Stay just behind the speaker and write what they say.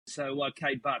So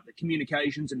Kate Butt, the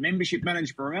Communications and Membership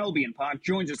Manager for Albion Park,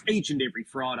 joins us each and every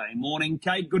Friday morning.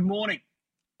 Kate, good morning.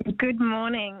 Good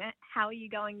morning. How are you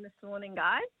going this morning,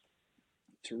 guys?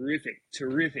 Terrific.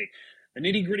 The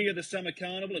nitty-gritty of the Summer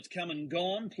Carnival, it's come and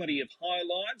gone. Plenty of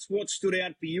highlights. What stood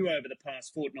out for you over the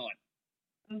past fortnight?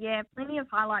 Yeah, plenty of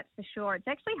highlights for sure. It's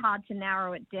actually hard to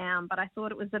narrow it down, but I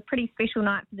thought it was a pretty special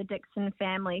night for the Dixon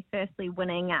family, firstly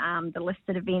winning the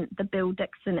listed event, the Bill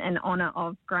Dixon, in honour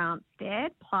of Grant's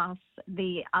dad, plus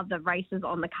the other races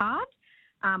on the card.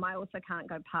 I also can't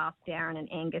go past Darren and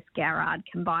Angus Garrard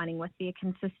combining with their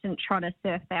consistent trotter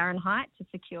Surf Fahrenheit to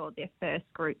secure their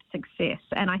first group success.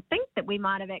 And I think that we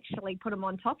might have actually put them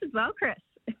on top as well,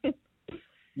 Chris.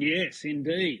 Yes,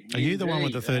 indeed. Are you the one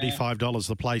with the $35,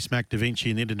 the place Mac Da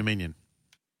Vinci in Inter-Dominion?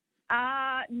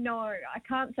 No, I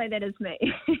can't say that is me.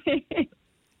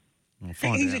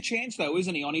 He's a chance, though,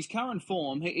 isn't he? On his current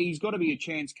form, he's got to be a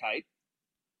chance, Kate.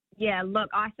 Yeah, look,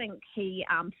 I think he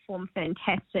performed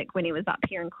fantastic when he was up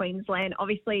here in Queensland.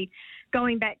 Obviously,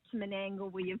 going back to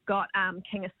Menangle where you've got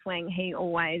King of Swing, he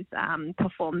always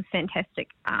performs fantastic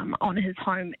on his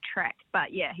home track.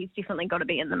 But, yeah, he's definitely got to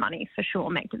be in the money for sure,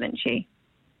 Mac Da Vinci.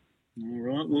 All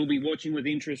right, we'll be watching with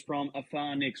interest from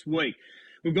afar next week.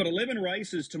 We've got 11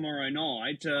 races tomorrow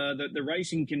night. The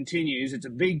racing continues. It's a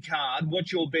big card.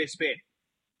 What's your best bet?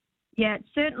 Yeah, it's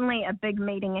certainly a big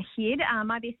meeting ahead.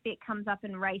 My best bet comes up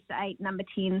in race 8, number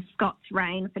 10, Scott's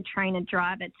Rain for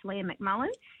trainer-driver Talia McMullen.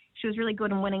 She was really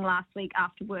good in winning last week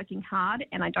after working hard,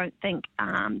 and I don't think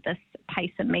this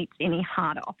pacer meets any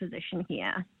harder opposition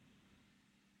here.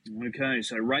 Okay,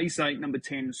 so race 8, number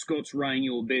 10, Scott's Rain,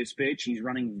 your best bet. She's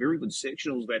running very good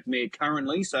sectionals, that mare,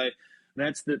 currently, so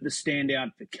that's the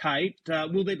standout for Kate.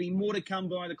 Will there be more to come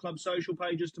via the club social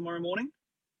pages tomorrow morning?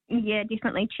 Yeah,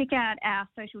 definitely. Check out our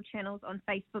social channels on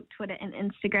Facebook, Twitter and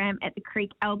Instagram at The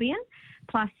Creek Albion.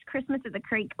 Plus, Christmas at The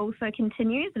Creek also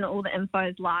continues and all the info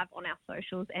is live on our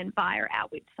socials and via our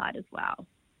website as well.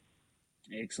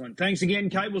 Excellent. Thanks again,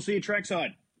 Kate. We'll see you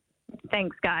trackside.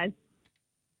 Thanks, guys.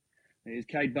 There's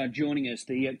Kate Butt joining us,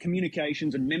 the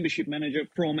Communications and Membership Manager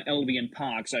from Albion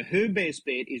Park. So her best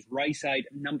bet is race 8,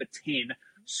 number 10,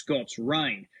 Scott's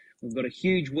Rain. We've got a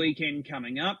huge weekend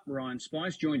coming up. Ryan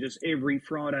Spice joins us every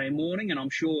Friday morning, and I'm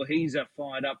sure he's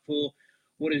fired up for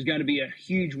what is going to be a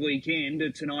huge weekend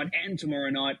tonight and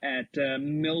tomorrow night at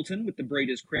Melton with the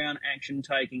Breeders' Crown action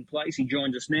taking place. He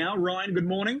joins us now. Ryan, good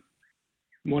morning.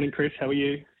 Morning, Chris. How are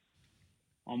you?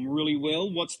 I'm really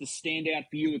well. What's the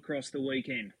standout for you across the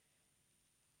weekend?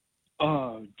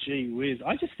 Oh, gee whiz.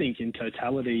 I just think in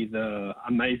totality, the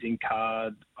amazing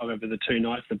card over the 2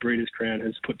 nights the Breeders' Crown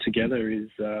has put together is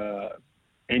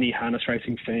any harness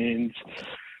racing fans,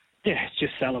 it's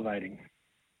just salivating.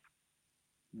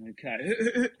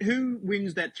 Okay. Who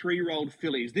wins that 3-year-old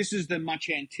fillies? This is the much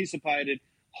anticipated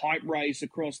hype race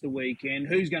across the weekend.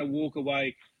 Who's going to walk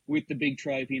away with the big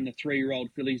trophy in the 3-year-old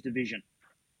fillies division?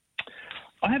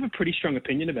 I have a pretty strong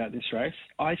opinion about this race.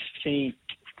 I think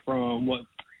from what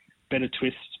Better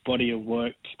Twist's body of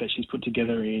work that she's put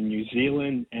together in New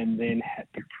Zealand and then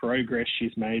the progress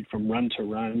she's made from run to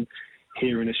run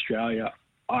here in Australia,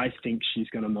 I think she's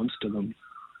going to monster them.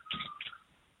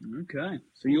 Okay.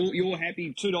 So you're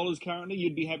happy, $2 currently,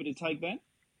 you'd be happy to take that?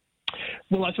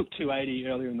 Well, I took $2.80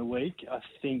 earlier in the week. I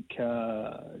think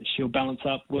she'll balance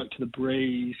up, work to the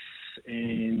breeze,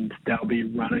 and they'll be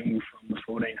running from the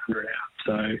 1400 out.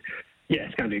 So, yeah,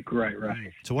 it's going to be a great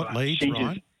race. So what leads,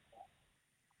 Ryan?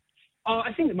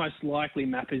 I think the most likely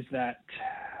map is that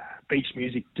Beach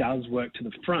Music does work to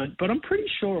the front, but I'm pretty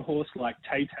sure a horse like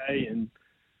Tay Tay and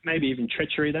maybe even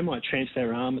Treachery, they might chance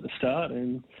their arm at the start.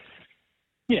 And,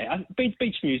 yeah,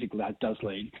 Beach Music does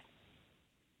lead.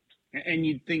 And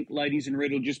you'd think Ladies in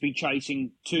Red will just be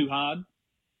chasing too hard?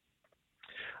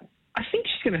 I think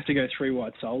she's going to have to go 3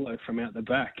 wide solo from out the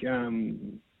back.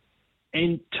 And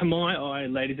to my eye,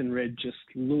 Ladies in Red just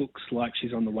looks like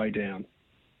she's on the way down.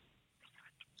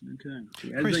 Okay.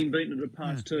 She has been beaten at the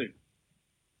past too.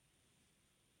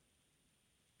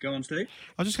 Go on, Steve.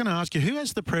 I was just going to ask you, who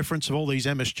has the preference of all these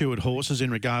Emma Stewart horses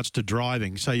in regards to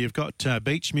driving? So you've got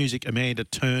Beach Music, Amanda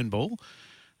Turnbull.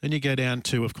 Then you go down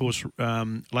to, of course,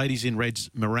 Ladies in Red's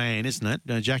Moran, isn't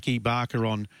it? Jackie Barker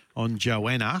on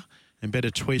Joanna. And Better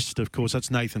Twist, of course,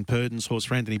 that's Nathan Purden's horse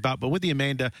for Anthony Butt. But with the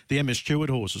Emma Stewart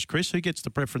horses, Chris, who gets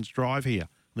the preference drive here,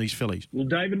 these fillies? Well,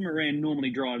 David Moran normally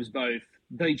drives both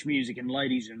Beach Music and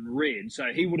Ladies in Red.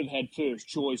 So he would have had first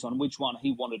choice on which one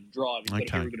he wanted to drive. He's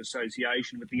got a very good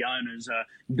association with the owners,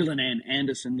 Bill and Ann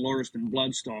Anderson, Lauriston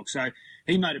Bloodstock. So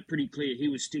he made it pretty clear he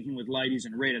was sticking with Ladies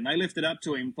in Red. And they left it up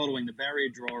to him following the barrier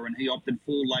draw, and he opted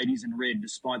for Ladies in Red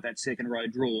despite that second row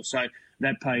draw. So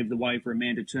that paved the way for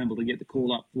Amanda Turnbull to get the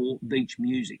call up for Beach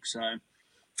Music. So,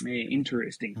 yeah,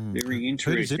 interesting. Very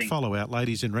interesting. Who does it follow out,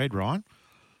 Ladies in Red, Ryan?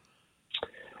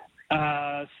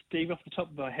 Steve, off the top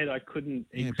of my head, I couldn't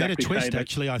exactly Better Twist, say,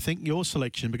 actually, I think, your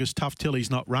selection, because Tough Tilly's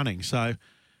not running. So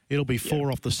it'll be 4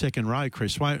 off the second row,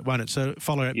 Chris, won't it? So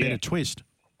follow out Better Twist.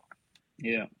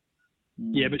 Yeah.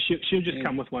 Yeah, but she'll just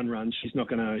come with one run.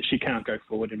 She can't go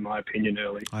forward, in my opinion,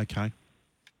 early. Okay.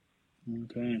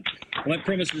 Well, that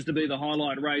promises to be the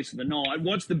highlight race of the night.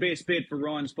 What's the best bet for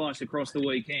Ryan Spice across the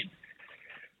weekend?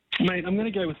 Mate, I'm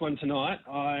going to go with one tonight.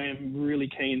 I'm really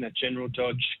keen that General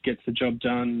Dodge gets the job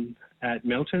done at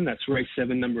Melton. That's race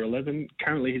 7, number 11.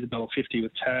 Currently, he's $1.50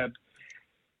 with Tab.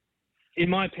 In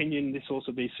my opinion, this will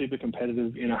also be super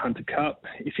competitive in a Hunter Cup.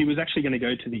 If he was actually going to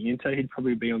go to the Inter, he'd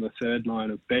probably be on the third line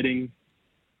of betting.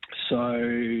 So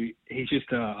he's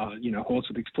just a horse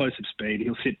with explosive speed.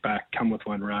 He'll sit back, come with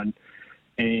one run.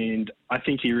 And I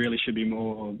think he really should be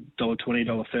more $1.20,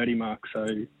 $1.30 mark. So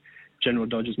General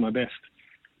Dodge is my best.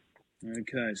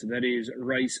 Okay, so that is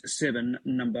race 7,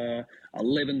 number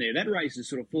 11 there. That race has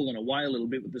sort of fallen away a little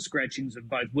bit with the scratchings of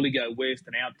both Willie Go West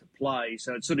and Out to Play.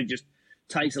 So it sort of just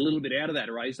takes a little bit out of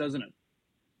that race, doesn't it?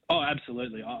 Oh,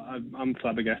 absolutely. I'm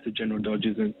flabbergasted General Dodge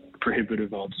isn't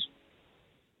prohibitive odds.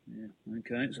 Yeah,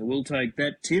 okay, so we'll take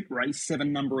that tip. Race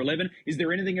 7, number 11. Is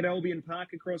there anything at Albion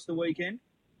Park across the weekend?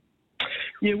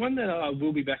 Yeah, one that I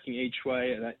will be backing each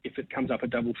way, if it comes up a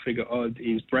double-figure odd,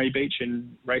 is Bray Beach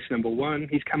in race number 1.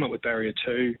 He's come up with barrier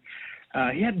 2.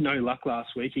 He had no luck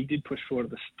last week. He did push forward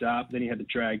at the start, but then he had to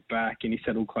drag back, and he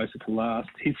settled closer to last.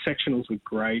 His sectionals were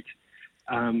great.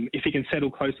 If he can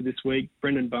settle closer this week,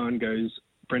 Brendan Barnes goes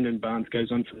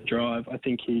on for the drive. I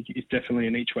think he is definitely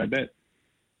an each-way bet.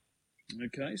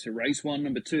 Okay, so race 1,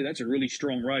 number 2, that's a really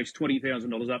strong race.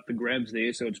 $20,000 up for grabs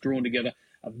there, so it's drawn together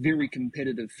a very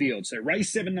competitive field. So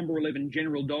race 7, number 11,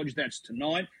 General Dodge, that's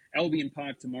tonight. Albion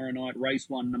Park tomorrow night. Race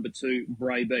 1, number 2,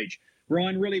 Bray Beach.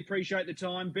 Ryan, really appreciate the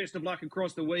time. Best of luck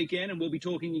across the weekend, and we'll be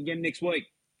talking again next week.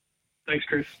 Thanks,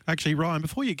 Chris. Actually, Ryan,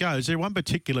 before you go, is there one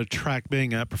particular track,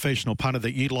 being a professional punter,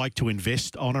 that you'd like to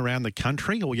invest on around the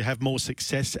country, or you have more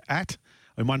success at,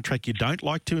 and one track you don't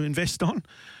like to invest on?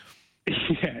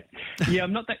 Yeah,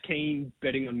 I'm not that keen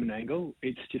betting on Menangle.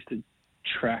 It's just a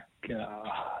track.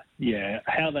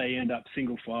 How they end up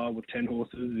single file with 10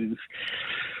 horses is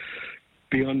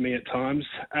beyond me at times.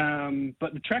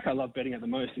 But the track I love betting at the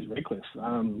most is Redcliffe.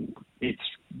 It's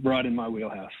right in my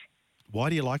wheelhouse. Why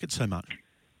do you like it so much?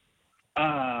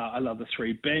 I love the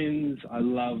 3 bends. I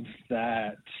love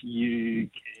that you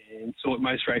can sort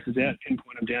most races out,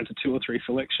 pinpoint them down to 2 or 3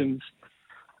 selections.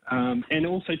 And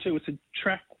also, too, it's a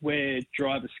track where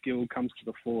driver skill comes to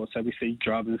the fore. So we see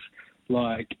drivers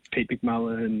like Pete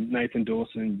McMullen, Nathan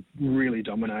Dawson really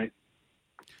dominate.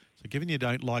 So given you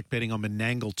don't like betting on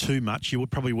Menangle too much, you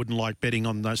probably wouldn't like betting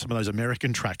on some of those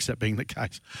American tracks, that being the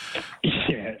case.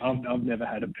 Yeah, I've never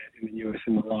had a bet in the US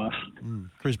in my life.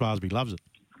 Chris Barsby loves it.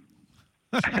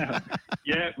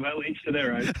 Yeah, well, each to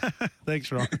their own.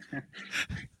 Thanks, Ryan.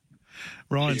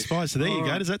 Ryan Spicer, there you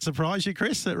go. Does that surprise you,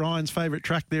 Chris, that Ryan's favourite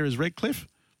track there is Redcliffe?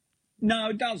 No,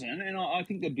 it doesn't, and I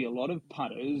think there'd be a lot of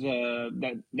putters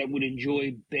that would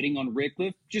enjoy betting on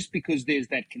Redcliffe just because there's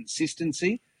that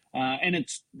consistency, and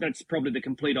that's probably the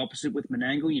complete opposite with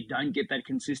Menangle. You don't get that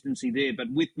consistency there,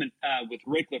 but with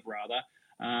Redcliffe rather,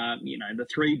 the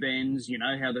 3 bends, you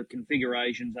know how the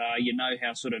configurations are, you know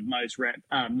how sort of most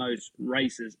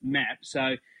races map,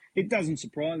 so it doesn't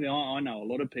surprise me. I know a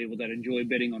lot of people that enjoy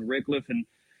betting on Redcliffe, and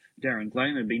Darren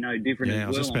Clayton would be no different as well. Yeah, I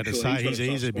was just about to say, he's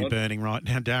easy to be burning right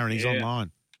now. Darren, he's online.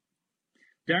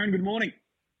 Darren, good morning.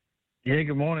 Yeah,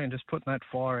 good morning. Just putting that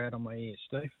fire out on my ears,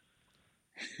 Steve.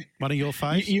 One of your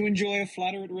faves? You enjoy a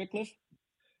flutter at Redcliffe?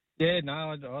 Yeah, no,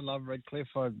 I love Redcliffe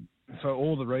for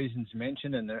all the reasons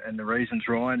mentioned and the reasons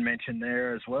Ryan mentioned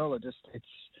there as well.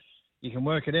 You can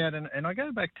work it out. And I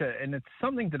go back to, and it's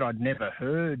something that I'd never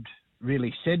heard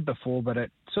really said before, but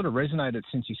it sort of resonated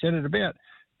since you said it. About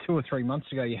 2 or 3 months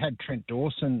ago, you had Trent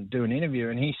Dawson do an interview,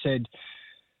 and he said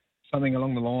something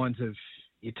along the lines of,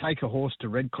 you take a horse to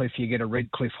Redcliffe, you get a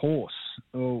Redcliffe horse.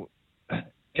 Well,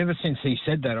 ever since he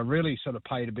said that, I really sort of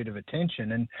paid a bit of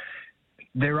attention, and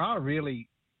there are really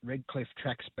Redcliffe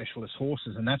track specialist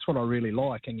horses, and that's what I really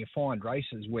like. And you find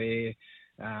races where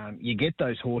you get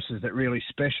those horses that really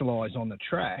specialise on the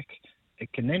track.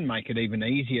 It can then make it even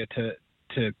easier to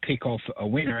pick off a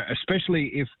winner, especially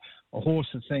if a horse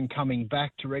that's then coming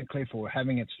back to Redcliffe or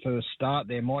having its first start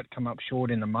there might come up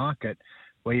short in the market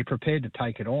where you're prepared to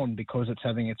take it on because it's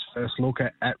having its first look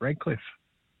at Redcliffe.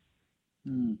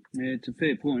 Yeah, it's a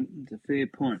fair point.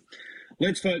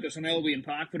 Let's focus on Albion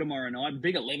Park for tomorrow night.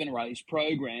 Big 11 race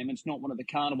program. It's not one of the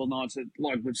carnival nights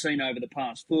like we've seen over the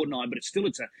past fortnight, but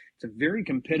it's a very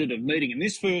competitive meeting. And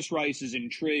this first race is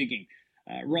intriguing.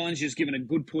 Ryan's just given a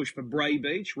good push for Bray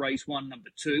Beach, race 1,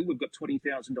 number 2. We've got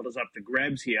 $20,000 up for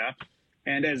grabs here.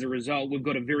 And as a result, we've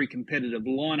got a very competitive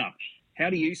lineup.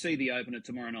 How do you see the opener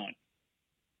tomorrow night?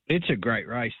 It's a great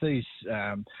race. These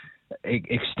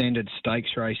extended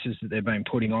stakes races that they've been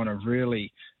putting on have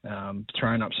really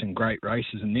thrown up some great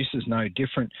races, and this is no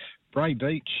different. Bray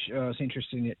Beach, I was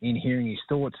interested in hearing his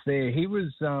thoughts there. He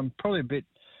was probably a bit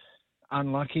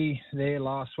unlucky there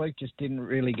last week, just didn't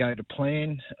really go to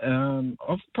plan.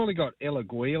 I've probably got Ella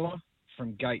Guila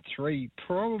from gate 3,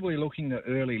 probably looking the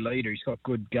early leader. He's got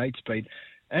good gate speed,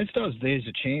 as does There's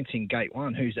a Chance in gate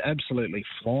 1, who's absolutely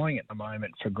flying at the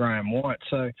moment for Graham White.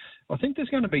 So I think there's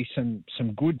going to be some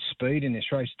good speed in this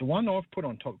race. The one I've put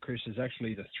on top, Chris, is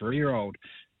actually the 3-year-old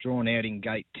drawn out in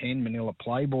gate 10, Manila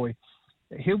Playboy.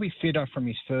 He'll be fitter from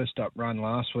his first up run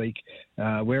last week,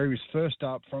 where he was first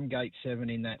up from gate 7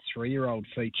 in that 3-year-old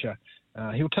feature.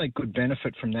 He'll take good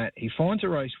benefit from that. He finds a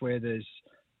race where there's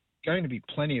going to be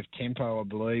plenty of tempo, I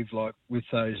believe, like with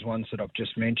those ones that I've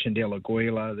just mentioned, Ella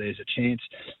Guila, There's a Chance.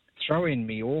 Throw in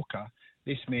Majorca.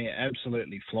 This mare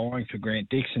absolutely flying for Grant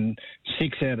Dixon.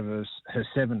 6 out of her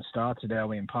 7 starts at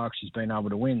Albion Park she's been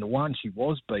able to win. The one she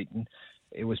was beaten,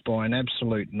 it was by an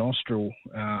absolute nostril.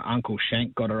 Uncle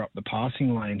Shank got her up the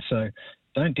passing lane. So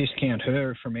don't discount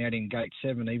her from out in gate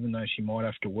 7, even though she might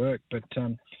have to work. But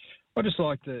I just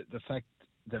like the fact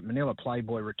that Manila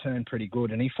Playboy returned pretty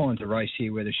good, and he finds a race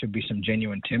here where there should be some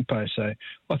genuine tempo. So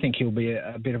I think he'll be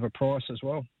a bit of a price as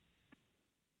well.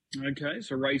 Okay,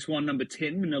 so race 1, number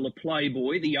 10, Manila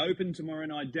Playboy. The Open tomorrow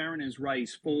night, Darren, is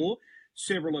race 4.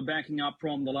 Several are backing up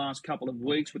from the last couple of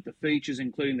weeks with the features,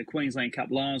 including the Queensland Cup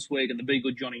last week and the Be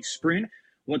Good Johnny Sprint.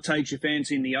 What takes your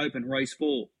fancy in the Open, race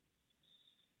 4?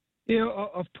 Yeah,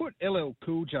 I've put LL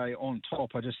Cool J on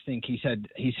top. I just think he's had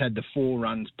the 4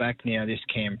 runs back now this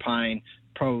campaign.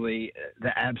 Probably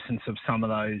the absence of some of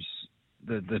those,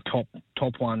 the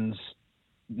top ones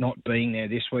not being there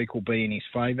this week will be in his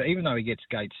favour. Even though he gets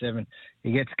gate 7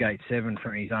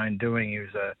 from his own doing. He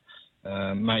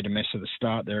was made a mess of the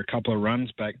start there a couple of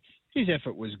runs back. His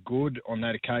effort was good on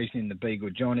that occasion in the Be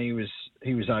Good Johnny.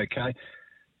 He was okay.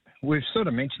 We've sort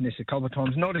of mentioned this a couple of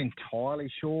times. Not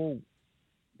entirely sure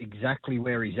exactly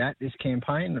where he's at this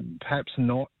campaign. Perhaps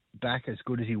not back as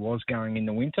good as he was going in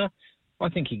the winter. I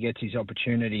think he gets his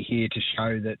opportunity here to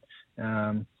show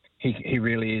that he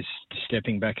really is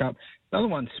stepping back up. The other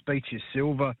one, Speeches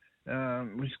Silver,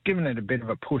 was given it a bit of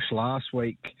a push last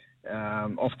week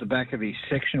off the back of his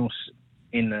sectionals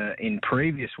in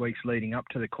previous weeks leading up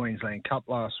to the Queensland Cup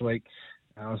last week.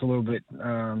 I was a little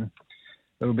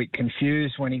bit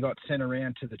confused when he got sent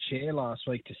around to the chair last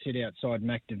week to sit outside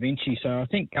Mac Da Vinci. So I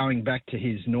think going back to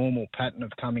his normal pattern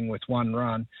of coming with one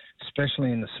run,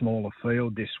 especially in the smaller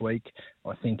field this week,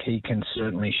 I think he can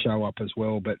certainly show up as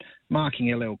well. But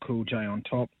marking LL Cool J on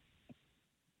top.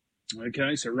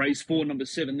 Okay, so race 4, number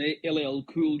 7 there, LL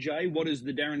Cool J. What is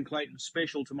the Darren Clayton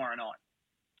special tomorrow night?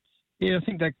 Yeah, I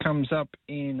think that comes up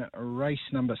in race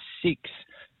number 6,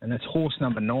 and it's horse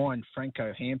number 9,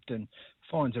 Franco Hampton.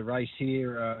 Finds a race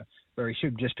here where he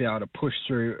should just be able to push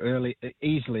through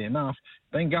easily enough.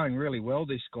 Been going really well,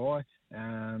 this guy.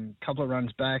 Couple of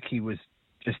runs back, he was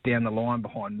just down the line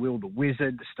behind Will the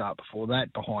Wizard. The start before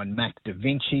that, behind Mac Da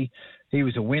Vinci. He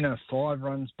was a winner 5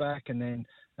 runs back, and then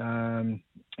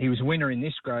he was a winner in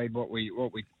this grade, what we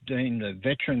deem the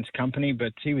Veterans Company,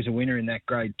 but he was a winner in that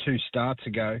grade 2 starts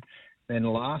ago. Then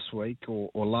last week, or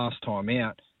last time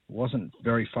out, wasn't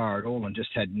very far at all and just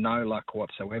had no luck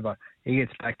whatsoever. He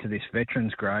gets back to this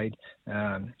veterans grade.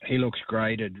 He looks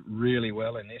graded really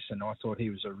well in this, and I thought he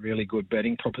was a really good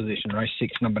betting proposition. Race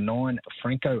 6, number 9,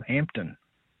 Franco Hampton.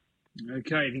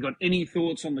 Okay, have you got any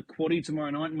thoughts on the quaddie tomorrow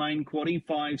night, main quaddie,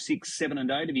 5, 6, 7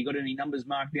 and 8? Have you got any numbers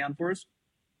marked down for us?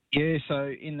 Yeah,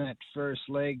 so in that first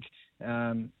leg,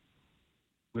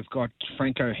 we've got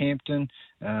Franco Hampton.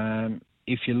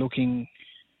 If you're looking...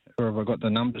 or have I got the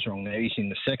numbers wrong there? He's in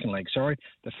the second leg, sorry.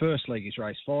 The first leg is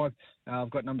race 5. I've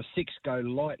got number 6, Go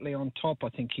Lightly, on top. I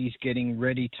think he's getting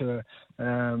ready to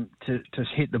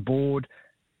hit the board.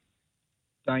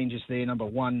 Dangers there, number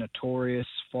 1, Notorious,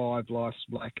 5, Life's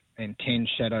Black, and 10,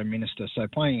 Shadow Minister. So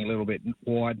playing a little bit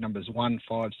wide, numbers 1,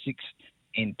 5, 6,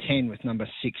 and 10 with number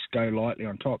 6, Go Lightly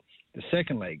on top. The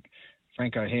second leg,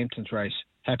 Franco Hampton's race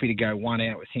happy to go one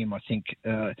out with him. I think,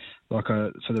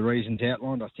 for the reasons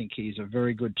outlined, I think he's a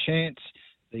very good chance.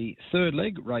 The third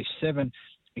leg, race 7,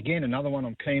 again, another one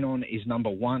I'm keen on is number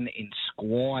 1 in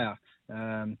Squire.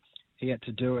 He had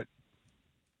to do it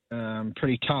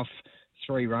pretty tough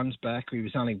 3 runs back. He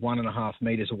was only 1.5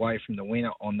 metres away from the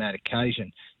winner on that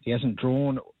occasion. He hasn't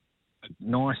drawn a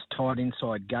nice tight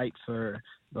inside gate for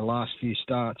the last few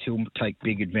starts. He'll take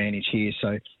big advantage here.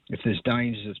 So if there's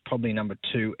dangers, it's probably number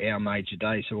 2, Our Major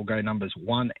Day. So we'll go numbers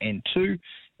 1 and 2.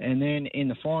 And then in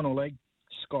the final leg,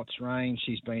 Scott's Rain.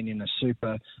 She's been in a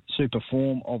super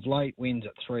form of late. Wins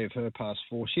at 3 of her past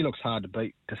 4. She looks hard to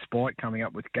beat despite coming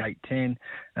up with gate 10.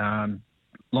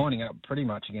 Lining up pretty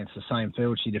much against the same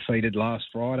field she defeated last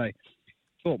Friday.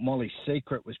 Thought Molly's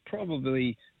Secret was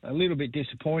probably a little bit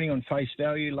disappointing on face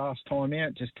value last time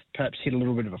out, just perhaps hit a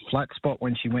little bit of a flat spot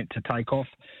when she went to take off.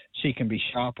 She can be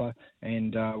sharper,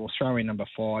 and we'll throw in number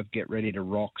 5, Get Ready to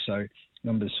Rock. So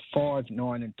numbers 5,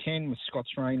 9 and 10 with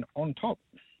Scott's Rain on top.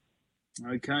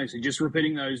 Okay, so just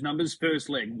repeating those numbers. First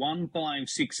leg, 1, 5,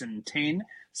 6 and 10.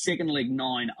 Second leg,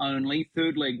 9 only.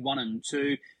 Third leg, 1 and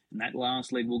 2. And that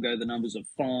last leg will go the numbers of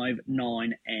 5,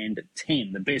 9 and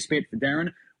 10. The best bet for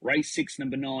Darren, race 6,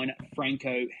 number 9,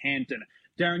 Franco Hampton.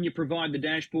 Darren, you provide the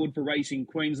dashboard for Racing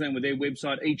Queensland with their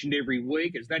website each and every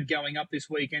week. Is that going up this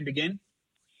weekend again?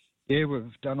 Yeah,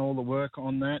 we've done all the work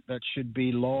on that. That should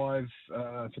be live.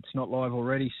 If it's not live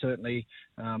already, certainly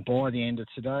by the end of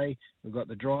today. We've got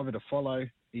the driver to follow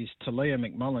is Talia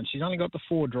McMullen. She's only got the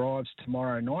 4 drives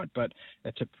tomorrow night, but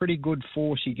it's a pretty good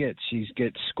 4 she gets. She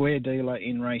gets Square Dealer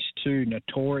in race 2,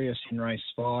 Notorious in race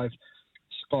 5,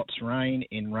 Scott's Rain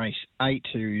in race 8,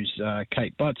 who's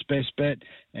Kate Butt's best bet,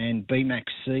 and BMAX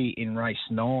C in race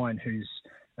 9, who's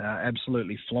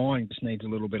absolutely flying, just needs a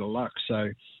little bit of luck. So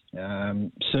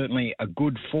certainly a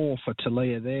good 4 for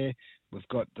Talia there. We've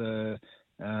got the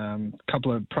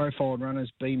couple of profiled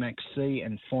runners, BMAX C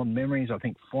and Fond Memories. I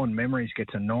think Fond Memories gets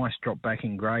a nice drop back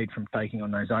in grade from taking on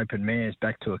those open mares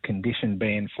back to a condition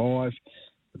band 5.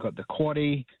 We've got the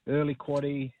quaddie, early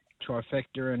quaddie,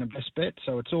 trifecta and a best bet.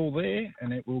 So it's all there,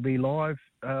 and it will be live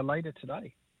later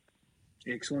today.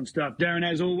 Excellent stuff. Darren,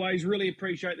 as always, really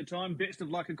appreciate the time. Best of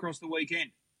luck across the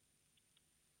weekend.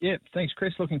 Yeah, thanks,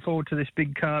 Chris. Looking forward to this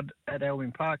big card at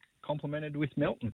Albion Park, complemented with Melton.